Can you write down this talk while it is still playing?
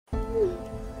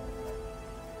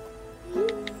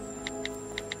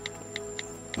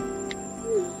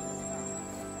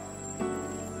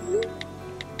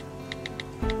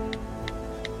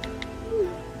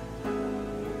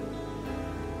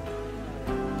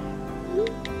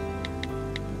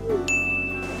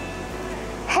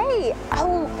Hey!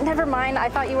 Oh, never mind. I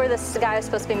thought you were this guy I was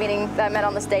supposed to be meeting that I met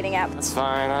on this dating app. That's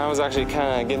fine. I was actually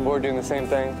kind of getting bored doing the same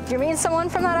thing. You're meeting someone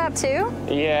from that app too?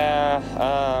 Yeah.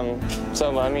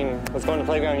 So, I mean, was going to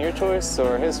playground your choice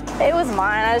or his? It was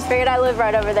mine. I just figured I live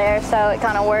right over there, so it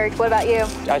kind of worked. What about you?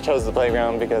 I chose the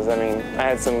playground because, I mean, I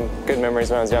had some good memories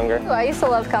when I was younger. Ooh, I used to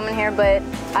love coming here, but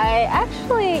I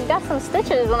actually got some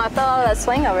stitches when I fell out of that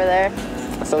swing over there.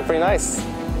 That sounds pretty nice.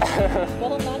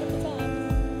 Well, not at the time.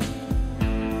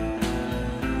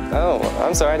 Oh,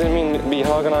 I'm sorry. I didn't mean to be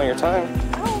hogging all your time.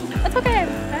 Oh, that's okay.